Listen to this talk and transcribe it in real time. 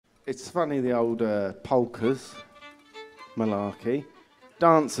It's funny, the old polkas, malarkey.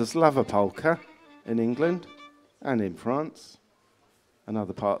 Dancers love a polka in England and in France and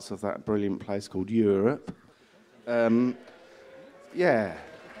other parts of that brilliant place called Europe. Yeah.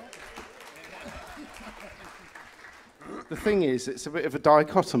 The thing is, it's a bit of a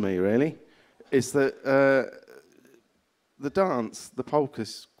dichotomy, really, is that the dance, the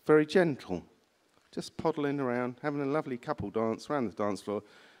polka's very gentle, just poddling around, having a lovely couple dance around the dance floor,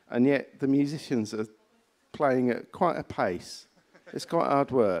 and yet the musicians are playing at quite a pace. It's quite hard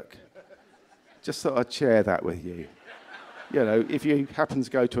work. Just thought I'd share that with you. You know, if you happen to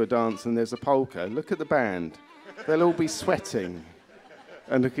go to a dance and there's a polka, look at the band. They'll all be sweating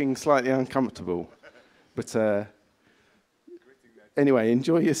and looking slightly uncomfortable. But anyway,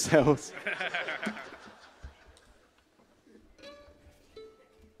 enjoy yourselves.